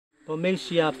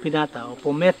Pometia pinnata or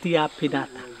Pometia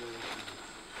pinnata.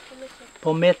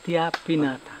 Pometia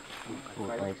pinnata.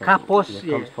 Kapos,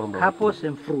 yeah, kapos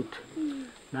and fruit.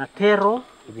 Now tero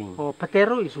or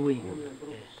patero is wing.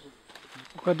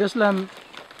 Okay,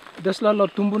 desla lo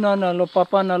tumbuna na lo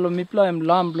papa na lo mipla em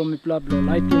lam lo mipla lo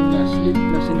lighting na sleep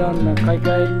na sindan na kai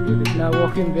na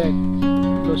walking back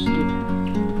lo sleep.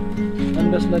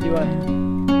 And desla diwai.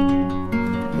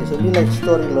 There's a little like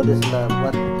story lo desla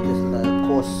what desla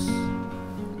cause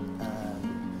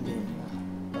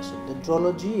the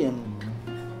dendrology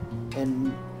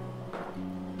and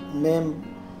name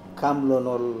come lo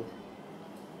no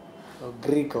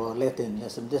Greek or Latin.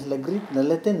 There's like Greek and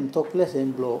Latin took place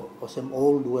in or some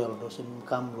old world or some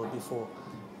come before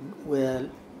where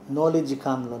knowledge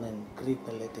come in Greek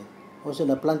and Latin. Also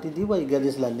na planti diwa you get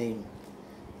this la name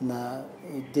na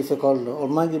difficult or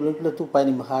mangi blo tu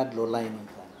pani hard lo line.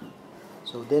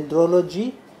 So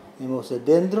dendrology emos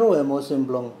dendro emos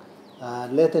blong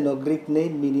Latin or Greek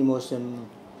name minimum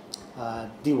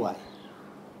dy.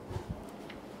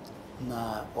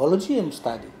 Na ology em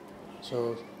study.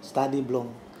 So study blong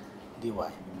dy.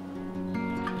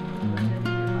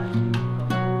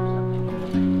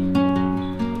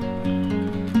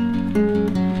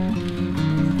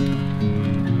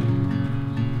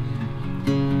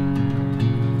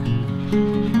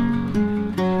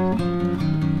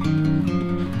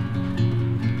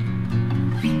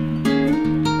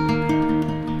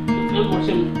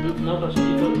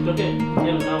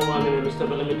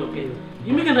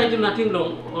 You can write nothing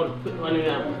long or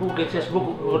book access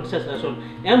book or says so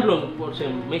emblem or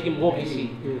some make him work easy.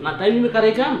 Na time me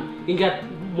kare kam ingat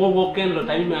more work and lo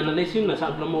time me analyzing na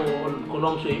sample mo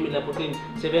column so email putting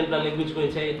 7 language ko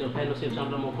inside the kind of same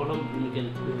sample mo column you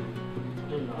can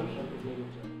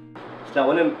so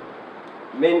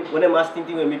when I'm asking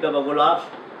thing when me pla bagolo apps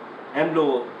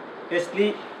emblem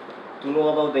firstly to know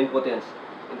about the importance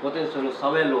of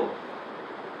sawelo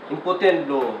important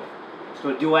lo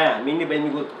so diwaya mini ba ni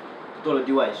go to lo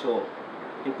diwaya so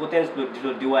importance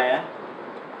lo diwaya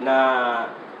na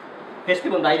first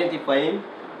mo identify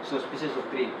so species of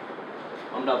tree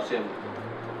on the same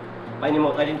pa ni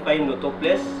mo identify no top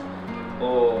place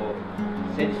o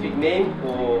scientific name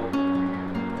o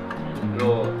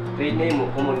lo trade name o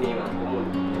common name common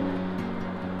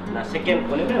na second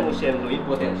ko mo same lo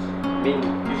importance main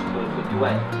use lo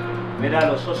diwaya whether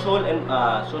lo social and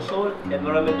social,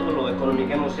 environmental lo economic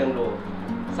emotion lo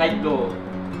side lo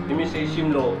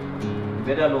immigration lo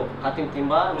whether lo cutting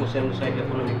timber lo side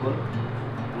economic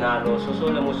na lo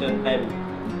social emotion time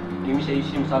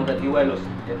immigration some that you lo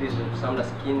that is some the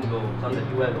skin lo some that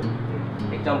you lo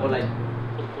example like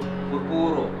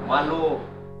purpuro malo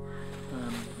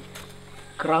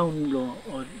Crown lo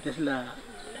or just la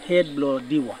head blow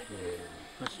diwa.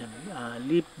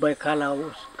 Lip by color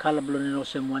blown no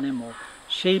sem one mo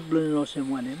shape blown no sem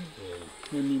one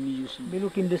me using me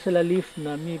looking this la leaf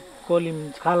na me call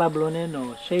him color blown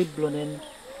or shape blown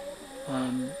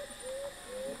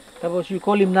tapos you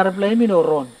call him narapla him or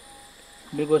ron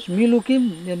because me look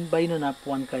him then by no up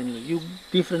one kind of you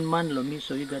different man lo me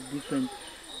so you got different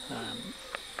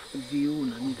view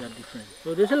na me got different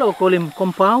so this la call him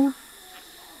compound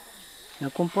na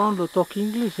compound lo talk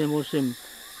English and most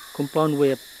compound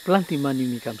where planting money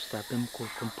become start them called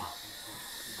compound.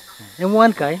 And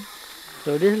one kind,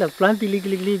 so this is like planting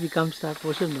legally become start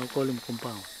person now call him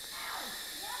compound.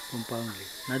 Compound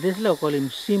leaf. Now this is like call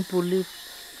him simple leaf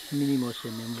minimum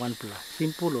and one plus.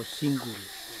 Simple or single.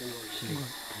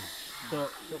 so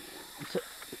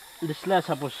this la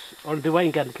suppose all the way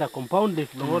can like compound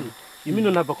leaf no you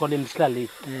mean not call him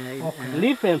leaf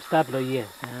leaf and start lo yeah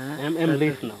m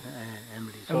leaf now M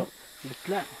leaf. So this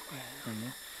la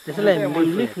this is like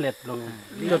leaflet long.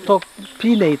 lo talk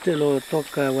pinate lo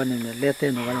talk one in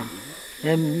letter no one.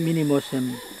 M minimum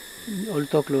all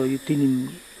talk lo you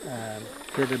tinim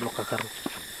the block kakaro.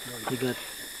 You got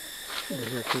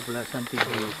there's a two plus something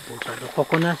the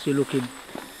coconuts you looking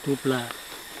two plus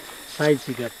sides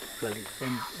you got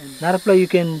and narapla you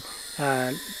can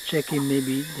check him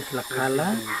maybe this la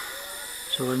color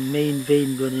so main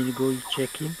vein when you go you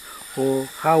check him or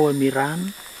how a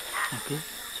miran okay.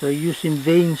 So using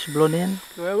veins blown in.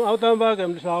 So out and back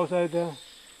I'm just outside there.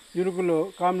 You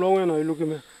look come long and you look at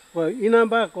me. Well in and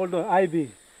back called the IB.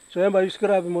 So everybody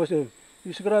describe motion.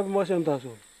 You describe motion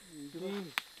taso.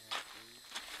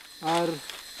 R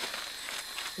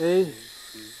A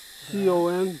C O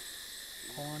N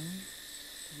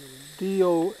T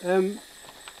O M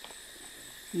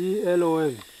E L O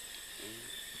N.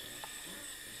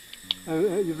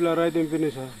 You will write in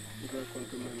finish.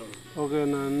 Okay,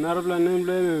 now narapla name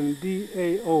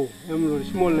DAO,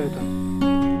 small letter.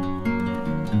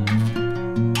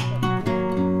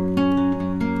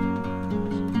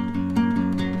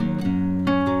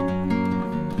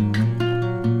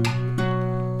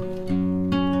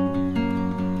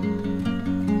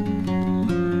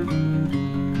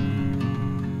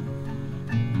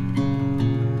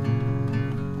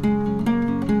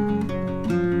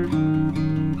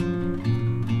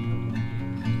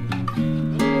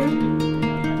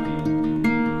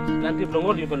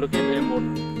 all you can look at them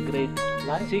on grade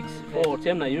 6 or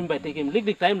 7 na yun by take him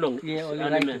lig time long. Yeah, only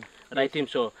Ano write man, him. write him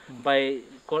so by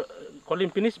call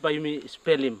him finish by you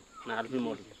spell him na albi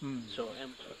mo. So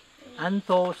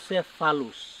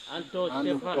Antocephalus.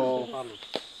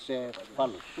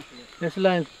 This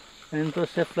line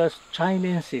Antocephalus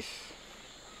chinensis.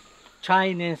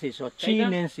 Chinensis or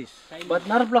chinensis. But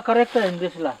narpla character in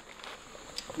this la.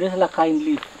 This la kind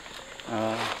leaf.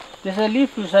 This a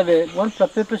leaf you have one pla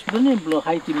purpose blue blow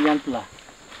height in yan pla.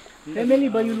 Family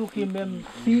by you look him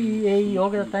CEA all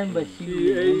the time by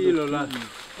CEA lola.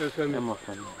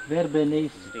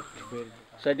 Verbenes.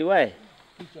 Sa diwai.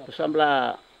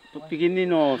 Samla pigini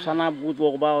no sana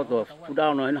butuh about to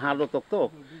sudah no in halo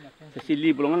tok. Si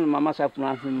libro kan mama saya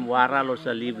pernah wara lo sa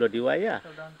libro diwai ya.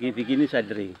 Pigini sa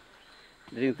drink.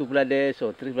 Drink 2 days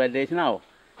or 3 days now.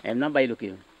 Em na bay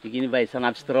looking. Begini by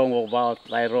sanap strong about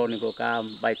by ron ko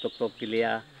kam by tok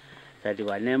kilia. Sa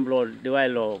diwai nemblo diwai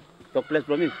lo tok place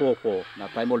blomi 4. Now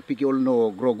time all picky all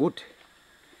no grow good.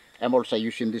 I'm also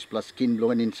using this plus skin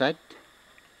blowing inside.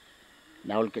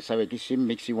 Now all sabe kisim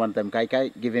mix you one time kai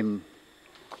give him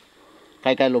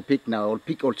kai lo pick now all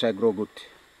pick also grow good.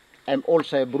 I'm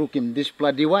also brook him this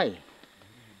plus DY.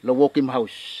 Lo walk him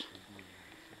house.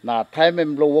 Now time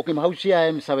I'm lo walk him house here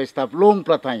I'm sabe stop long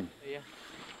pla time.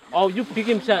 Oh, you pick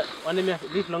him sa on him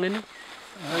leaf long in?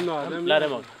 No, let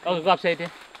him out. Oh, go upside it.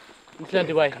 It's not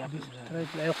the way. CACHY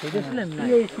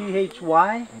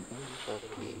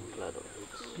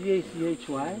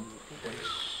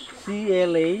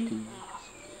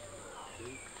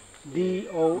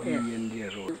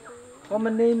CLADOS.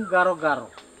 Common name Garo.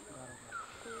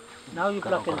 Now you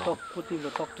can talk, put in the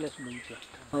talk less.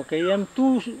 Okay, I'm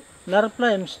two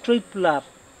narpla, I'm straight pla.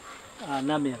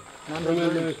 Namir.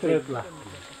 Straight pla.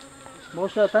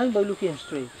 Most of the time by looking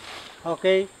straight.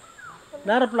 Okay.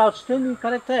 Narpla outstanding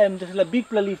character, I'm just a big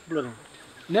pla leaf blowing.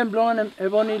 Name blongan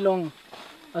ebony long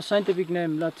a scientific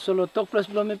name. Lat solo talk plus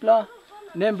blomi pla.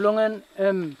 Name blongan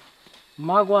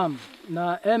magwam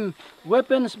na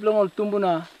weapons blongol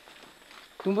tumbuna.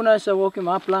 Tumbuna is a walking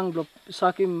aplang blo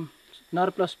sakim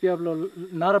narpla spiablo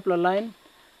narpla line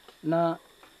na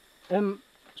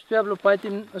spiablo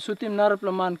paitim sutim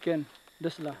narpla man ken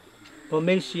desla.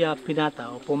 Pometia pinnata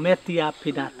or Pometia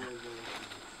pinnata.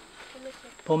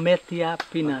 Pometia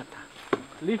pinnata.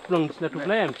 Leaf long na to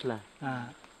play am sla.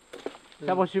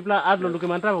 Tapos yung pla adlo lukin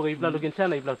mantra ko ipla lukin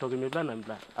sana ipla tokin ipla na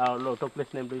ipla. Lo talk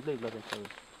place name ipla ipla.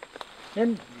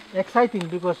 And exciting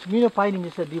because Mino Pining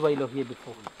is a DY here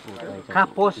before.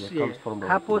 Capos,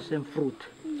 capos and fruit.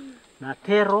 Na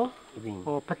tero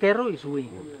or patero is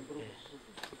wing.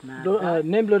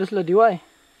 Name blodes la diwai.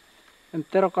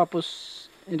 Tero capus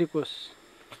indicus.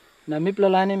 Na mipla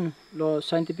lanim lo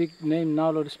scientific name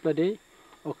now lo display day.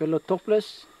 Okay lo talk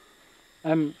place.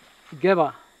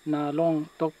 Geba na long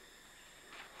talk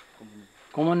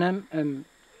common name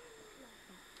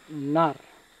nar.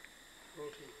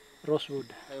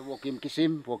 Rosewood. I walk him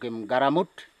kisim, walk him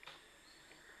garamut,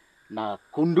 na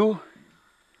kundu,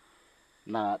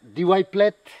 na DY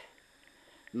plate,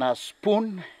 na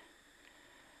spoon,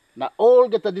 na all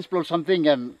get a display something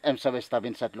sabe stab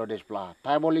inside lo display.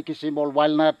 Time only kisim all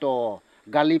walnut or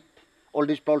galip, all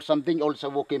display something also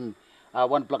walk him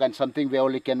one plug and something we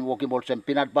only can walk him also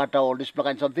peanut butter all this plug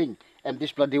and something.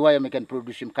 Display DY we can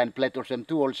produce him kind plate or some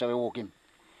too also we walk him.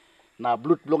 Na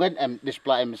blood blongan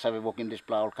display sabi walking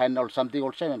display or kind or something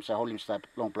also sa holding step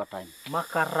long pla time.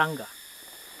 Makaranga.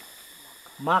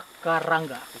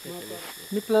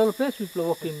 Mipla lo place mipla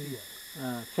walking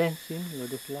fencing lo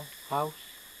disla house.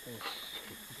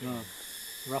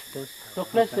 Rafters. Talk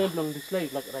place name long display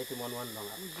like write him on one long.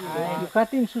 You cut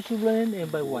him susublanin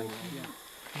and by one.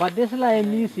 But this la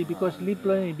easy because leaf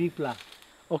plan big pla.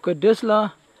 Okay,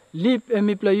 desla lip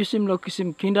emipla yusim lo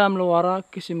kisim kindam lo wara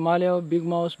kisim maleo big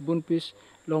mouse bunpis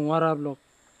lo wara lo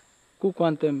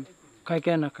kukwantem kai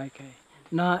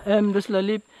na desla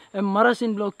lip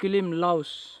marasin lo kilim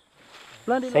laos.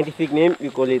 Scientific name we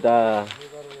call it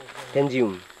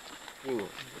tenzium.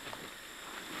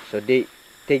 So they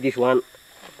take this one,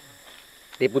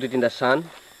 they put it in the sun.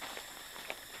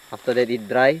 After that it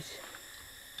dries.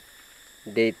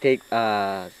 They take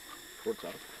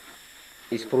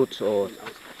its fruits or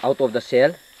out of the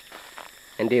shell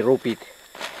and they rope it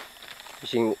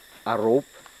using a rope,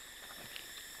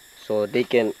 so they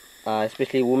can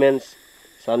especially women,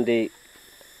 some they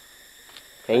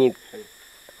hang it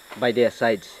by their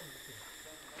sides.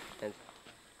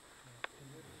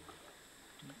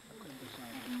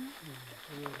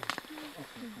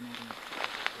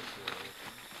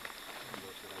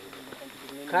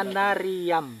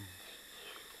 Canarium.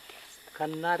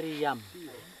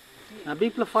 Na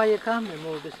big fire come and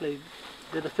more this like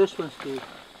they're the first ones to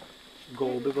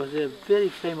go because they're very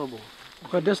flammable.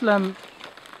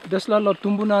 Desla lo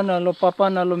tumbuna na lo papa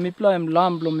na lo mipla em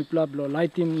lam lo mipla lo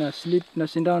lighting na sleep na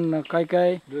sindan na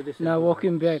kai na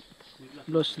walking back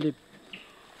lo sleep.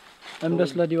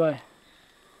 Desla diwai.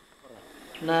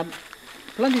 Na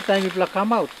plenty time mipla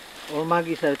come out or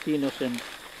magi sa tinos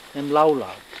em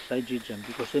laulau sa jijam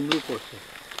because em look also.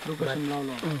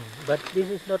 But this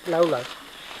is not laulau.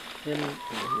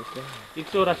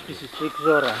 Ixora species.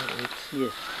 Ixora,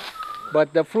 yes.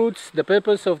 But the fruits, the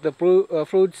purpose of the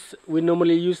fruits, we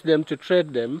normally use them to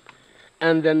trade them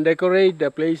and then decorate the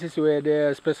places where there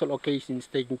are special occasions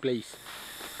taking place.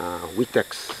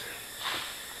 Witex,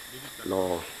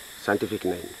 no scientific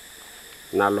name.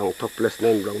 Na long top place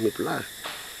name long mipla.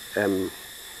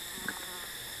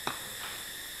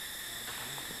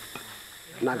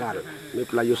 Nagal,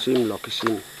 mipla yusim lo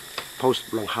kisim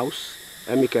post long house.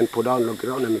 And we can put down the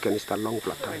ground and we can start long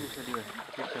flat time.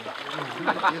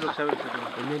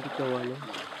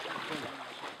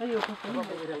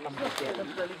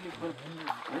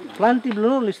 Plenty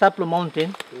blue staplo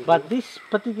mountain, but this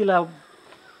particular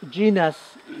genus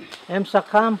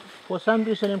come for some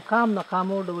reason come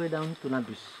all the way down to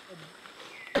Nabis.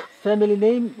 Family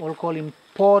name we'll call him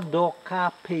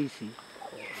Podocarpaceae,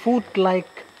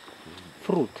 fruit-like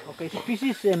fruit. Okay,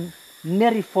 species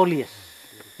nerifolious.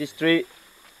 This tree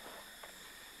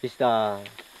is the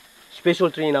special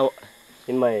tree now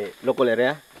in my local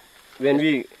area. When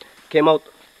we came out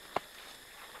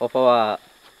of our,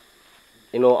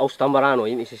 Aus Tambarano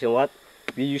in Isisenwat,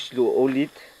 we used to hold it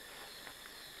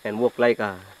and walk like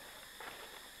a,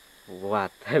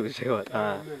 what, I would say what,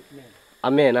 a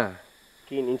man,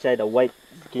 skin inside, a white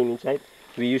skin inside.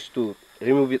 We used to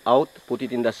remove it out, put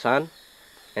it in the sun,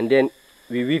 and then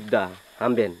we weave the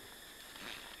hambin,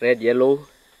 red, yellow,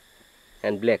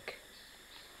 and black.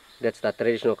 That's the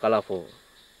traditional color for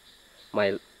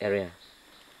my area.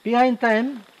 Behind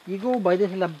time, you go by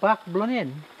this back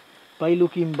blown by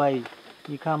looking by,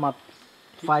 you come up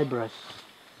fibrous,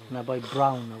 na by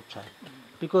brown outside.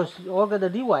 Because all the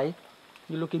DY,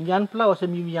 you look in yanpla or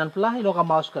some yanpla, you know, a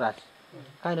mouse grass.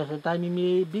 Kind of the time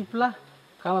you big pla,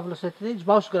 come up to stage,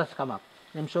 mouse grass come up.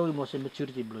 I'm showing most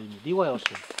maturity blowing. DY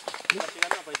also.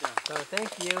 So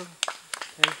thank you.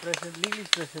 And President Lee is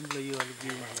President you will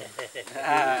give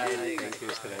thank you,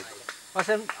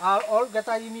 Pasem all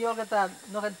gata yumi all gata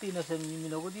no cantina sem yumi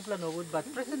no good plan no good but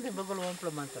President Bagolo one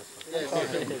plamantas.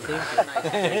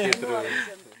 Thank you.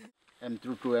 I'm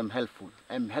true, I'm helpful.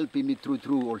 I'm helping me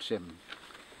through also.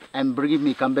 I'm bringing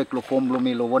me come back lo form lo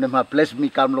me lo one ma bless me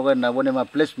come lo na one ma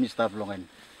bless me stuff lo ngan.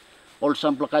 All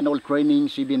some plakan all training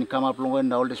she been come up lo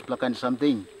ngan all this plakan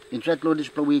something. In fact lo this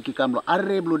pla week come lo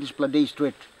arre lo this pla day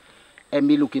straight. And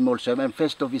me looking also, I'm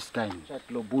first of his kind.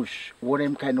 Lo bush, what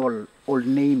am kind all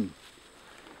name.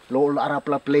 Lo all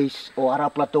Arapla place, or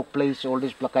Arapla talk place, all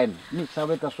this plakan. Me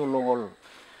sabe ta so long all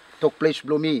talk place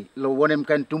blow me. Lo one am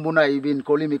kind tumbuna even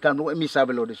calling me come lo me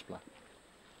sabe lo this pla.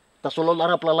 Ta so all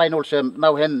Arapla line also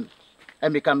now hen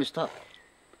emi come start.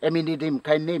 Emi need him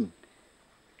kind name.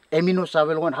 Emi no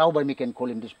sabe lo how by me can call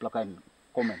him this plakan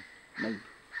comment.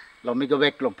 Lo me go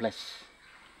back lo place.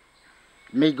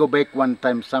 May go back one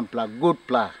time some pla, good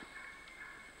pla,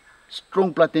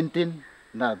 strong pla tintin,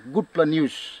 na good pla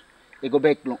news. I go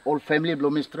back all family blow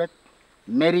me straight,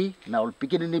 Mary, na all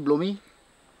pikinini blow me,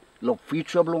 lo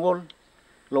future blow all,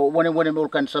 lo one all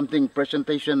kind something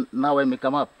presentation now I may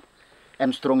come up.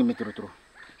 I'm strong in me true.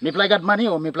 Me play got money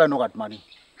or me play no got money.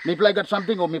 Me play got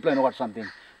something or me play no got something.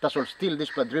 That's all still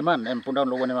this pla dream man. I'm put down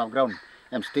lo one of ground.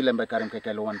 I'm still by karim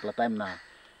keke lo one pla time na.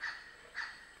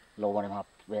 Lo one up.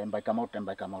 When I come out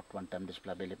one time this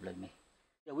pla belly play me.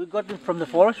 Yeah, we got them from the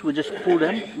forest, we just pull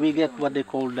them, we get what they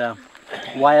call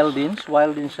wild beans.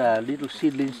 Wild beans are little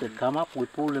seedlings that come up, we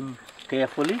pull them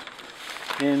carefully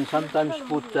and sometimes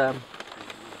put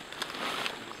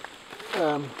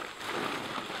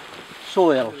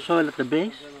soil at the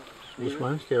base. These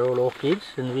ones, they're all orchids,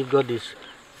 and we've got this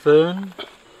fern,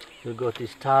 we've got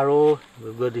this taro,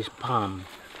 we've got this palm.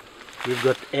 We've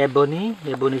got ebony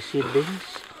seedlings.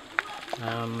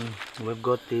 We've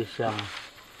got this.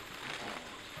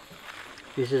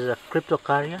 This is a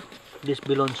cryptocarya. This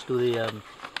belongs to the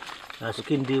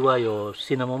skin DY or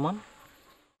cinnamon.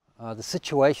 The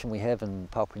situation we have in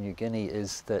Papua New Guinea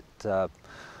is that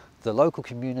the local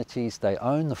communities, they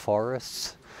own the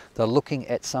forests. They're looking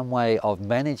at some way of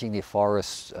managing their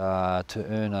forests to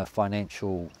earn a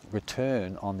financial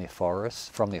return on their forests,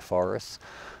 from their forests.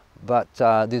 But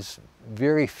there's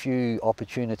very few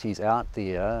opportunities out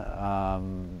there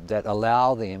that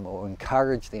allow them or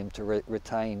encourage them to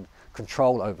retain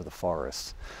control over the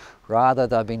forests. Rather,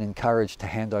 they've been encouraged to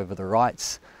hand over the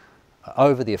rights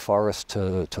over their forests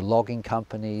to logging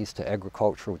companies, to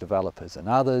agricultural developers and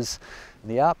others.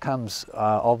 And the outcomes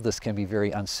of this can be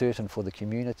very uncertain for the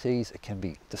communities. It can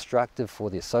be destructive for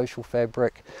their social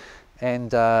fabric,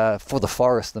 and for the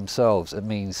forests themselves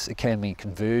it can mean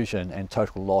conversion and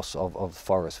total loss of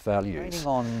forest values.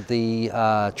 On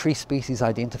the tree species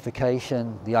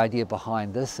identification, the idea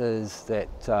behind this is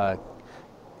that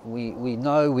we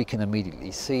know, we can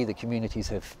immediately see the communities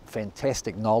have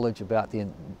fantastic knowledge about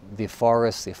their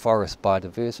forests, their forest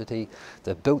biodiversity.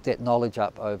 They've built that knowledge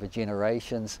up over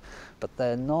generations, but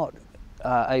they're not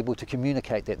able to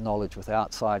communicate that knowledge with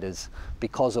outsiders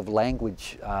because of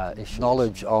language issues.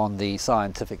 Knowledge on the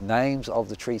scientific names of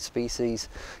the tree species,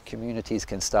 communities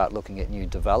can start looking at new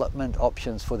development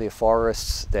options for their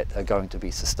forests that are going to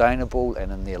be sustainable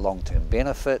and in their long-term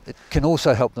benefit. It can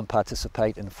also help them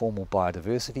participate in formal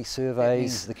biodiversity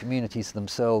surveys. The communities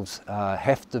themselves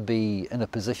have to be in a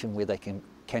position where they can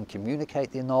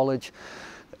communicate their knowledge.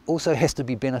 Also has to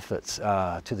be benefits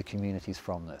to the communities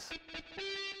from this.